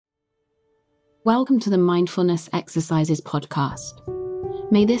Welcome to the Mindfulness Exercises podcast.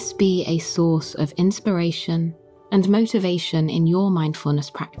 May this be a source of inspiration and motivation in your mindfulness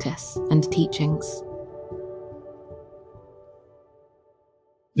practice and teachings.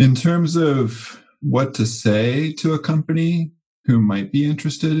 In terms of what to say to a company who might be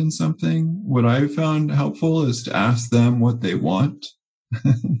interested in something, what I've found helpful is to ask them what they want.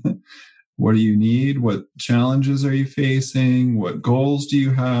 What do you need? What challenges are you facing? What goals do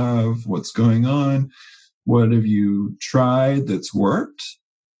you have? What's going on? What have you tried that's worked?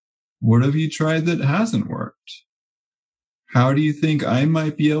 What have you tried that hasn't worked? How do you think I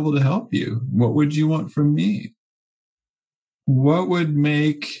might be able to help you? What would you want from me? What would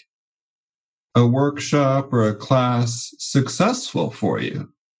make a workshop or a class successful for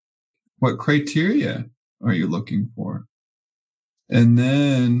you? What criteria are you looking for? And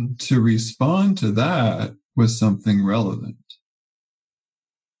then to respond to that with something relevant.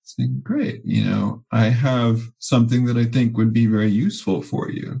 Saying, great, I have something that I think would be very useful for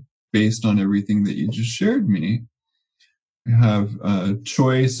you based on everything that you just shared me. I have a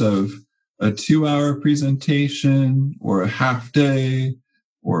choice of a 2-hour presentation or a half day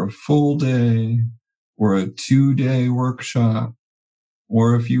or a full day or a 2-day workshop.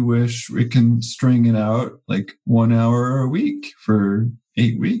 Or if you wish, we can string it out like 1 hour a week for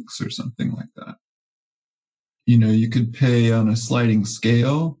 8 weeks or something like that. You could pay on a sliding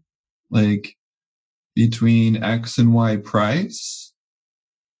scale, like between X and Y price.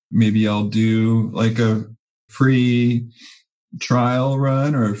 Maybe I'll do like a free trial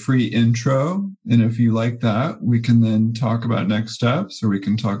run or a free intro. And if you like that, we can then talk about next steps or we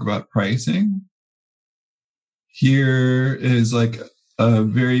can talk about pricing. Here is like a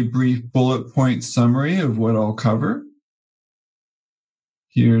very brief bullet point summary of what I'll cover.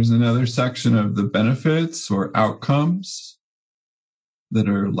 Here's another section of the benefits or outcomes that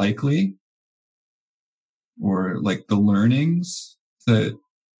are likely, or like the learnings that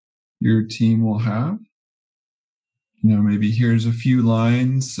your team will have. Maybe here's a few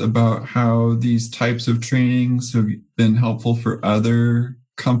lines about how these types of trainings have been helpful for other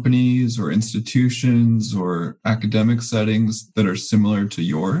companies or institutions or academic settings that are similar to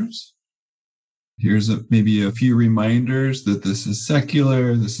yours. Here's maybe a few reminders that this is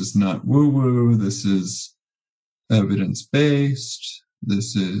secular, this is not woo-woo, this is evidence-based,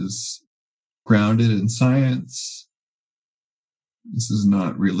 this is grounded in science, this is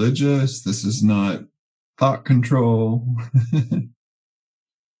not religious, this is not thought control.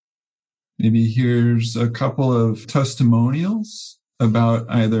 Maybe here's a couple of testimonials about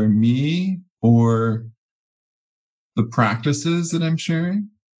either me or the practices that I'm sharing.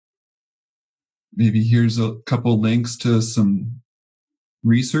 Maybe here's a couple links to some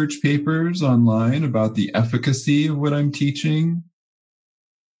research papers online about the efficacy of what I'm teaching.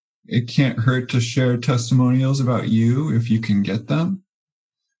 It can't hurt to share testimonials about you if you can get them.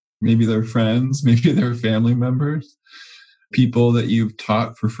 Maybe they're friends, maybe they're family members, people that you've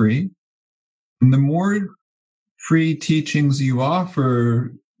taught for free. And the more free teachings you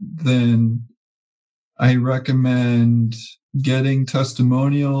offer, then I recommend getting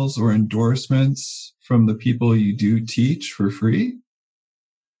testimonials or endorsements from the people you do teach for free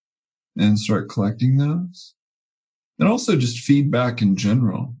and start collecting those. And also just feedback in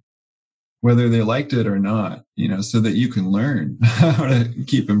general, whether they liked it or not, so that you can learn how to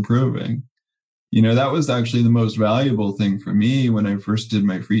keep improving. That was actually the most valuable thing for me when I first did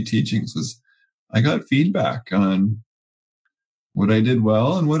my free teachings was I got feedback on what I did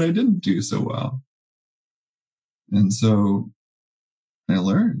well and what I didn't do so well. And so I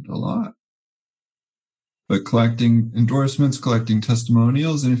learned a lot. But collecting endorsements, collecting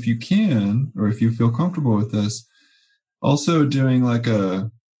testimonials, and if you can, or if you feel comfortable with this, also doing like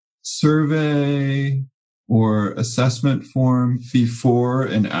a survey or assessment form before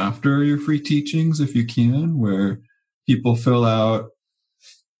and after your free teachings, if you can, where people fill out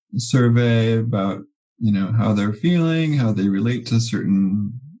a survey about, how they're feeling, how they relate to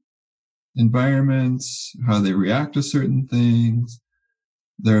certain environments, how they react to certain things,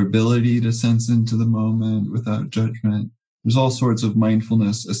 their ability to sense into the moment without judgment. There's all sorts of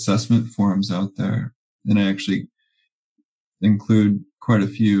mindfulness assessment forms out there. And I actually include quite a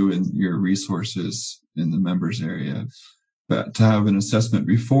few in your resources in the members area. But to have an assessment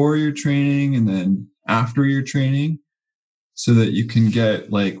before your training and then after your training, so that you can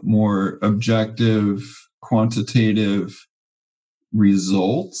get like more objective, quantitative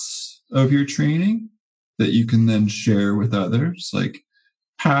results of your training that you can then share with others. Like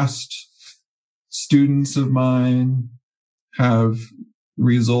past students of mine have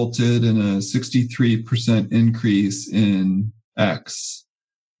resulted in a 63% increase in X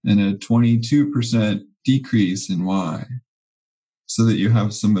and a 22% decrease in Y, so that you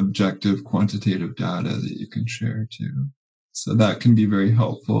have some objective quantitative data that you can share too. So that can be very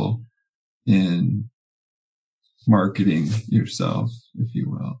helpful in marketing yourself, if you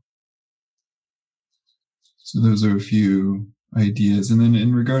will. So those are a few ideas. And then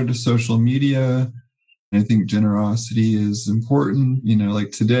in regard to social media, I think generosity is important.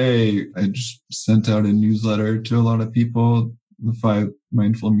 Like today, I just sent out a newsletter to a lot of people, the 5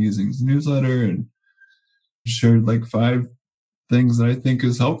 Mindful Musings newsletter, and shared like 5 things that I think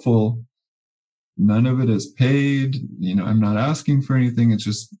is helpful. None of it is paid. I'm not asking for anything. It's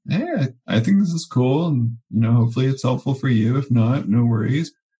just, hey, I think this is cool. And, hopefully it's helpful for you. If not, no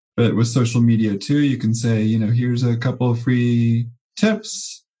worries. But with social media too, you can say, here's a couple of free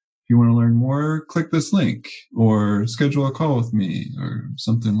tips. If you want to learn more, click this link or schedule a call with me or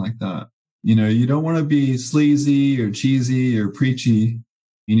something like that. You don't want to be sleazy or cheesy or preachy.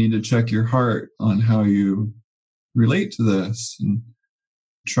 You need to check your heart on how you relate to this and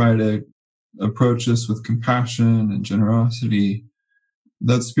try to approach this with compassion and generosity.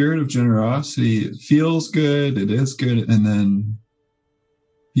 That spirit of generosity, it feels good, it is good, and then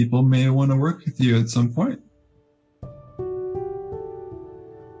people may want to work with you at some point.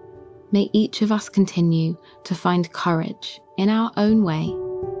 May each of us continue to find courage in our own way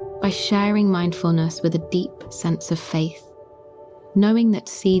by sharing mindfulness with a deep sense of faith, knowing that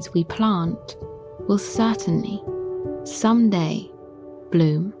seeds we plant will certainly someday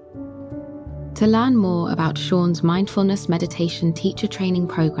bloom. To learn more about Sean's mindfulness meditation teacher training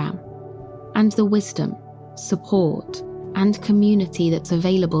program and the wisdom, support, and community that's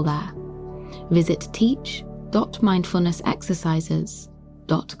available there, visit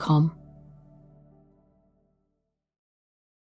teach.mindfulnessexercises.com.